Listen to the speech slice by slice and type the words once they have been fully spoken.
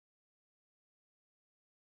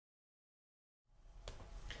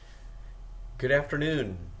Good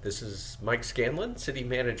afternoon. This is Mike Scanlon, City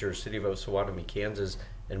Manager, City of Osawatomie, Kansas,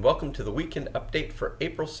 and welcome to the weekend update for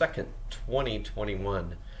April 2nd,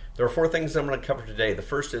 2021. There are four things I'm going to cover today. The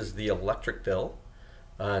first is the electric bill.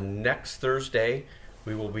 Next Thursday,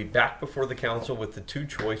 we will be back before the council with the two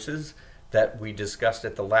choices that we discussed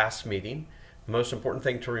at the last meeting. The most important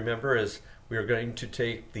thing to remember is we are going to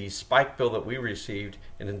take the spike bill that we received,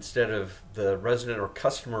 and instead of the resident or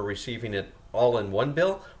customer receiving it all in one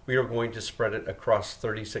bill, we are going to spread it across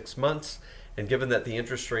 36 months. And given that the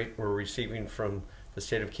interest rate we're receiving from the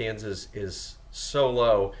state of Kansas is so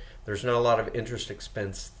low, there's not a lot of interest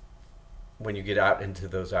expense when you get out into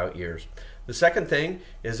those out years. The second thing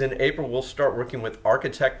is in April, we'll start working with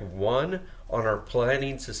Architect One on our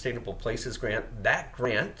Planning Sustainable Places grant. That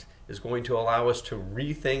grant is going to allow us to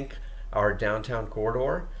rethink our downtown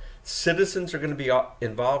corridor. Citizens are going to be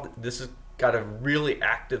involved. This has got a really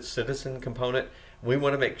active citizen component. We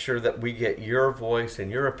want to make sure that we get your voice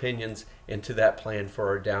and your opinions into that plan for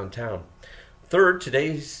our downtown. Third,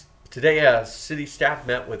 today city staff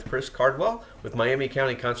met with Chris Cardwell with Miami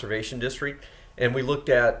County Conservation District, and we looked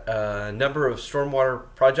at a number of stormwater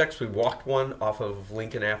projects. We walked one off of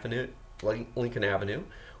Lincoln Avenue.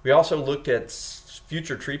 We also looked at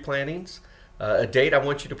future tree plantings. A date I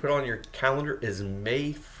want you to put on your calendar is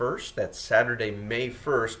May 1st. That's Saturday, May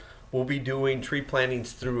 1st. We'll be doing tree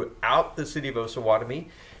plantings throughout the city of Osawatomie.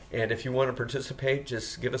 And if you want to participate,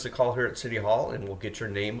 just give us a call here at City Hall and we'll get your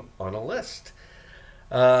name on a list.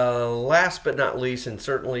 Last but not least, and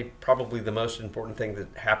certainly probably the most important thing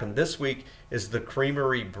that happened this week, is the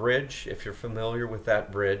Creamery Bridge. If you're familiar with that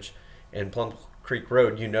bridge and Plum Creek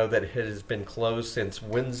Road, you know that it has been closed since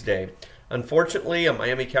Wednesday. Unfortunately, a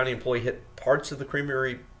Miami County employee hit parts of the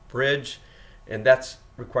Creamery Bridge, and that's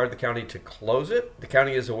required the county to close it. The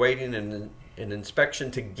county is awaiting an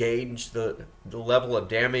inspection to gauge the level of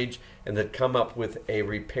damage and then come up with a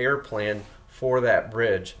repair plan for that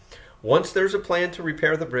bridge. Once there's a plan to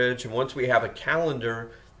repair the bridge, and once we have a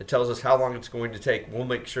calendar that tells us how long it's going to take, we'll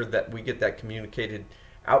make sure that we get that communicated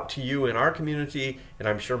out to you in our community, and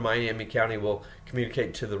I'm sure Miami County will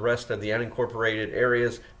communicate to the rest of the unincorporated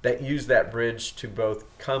areas that use that bridge to both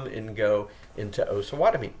come and go into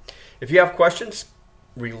Osawatomie. If you have questions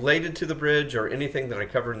related to the bridge or anything that I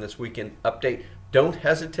covered in this weekend update, don't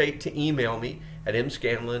hesitate to email me at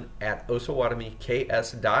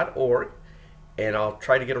mscanlon@osawatomieks.org, and I'll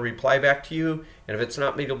try to get a reply back to you. And if it's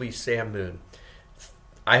not me, it'll be Sam Moon.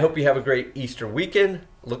 I hope you have a great Easter weekend.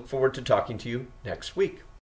 Look forward to talking to you next week.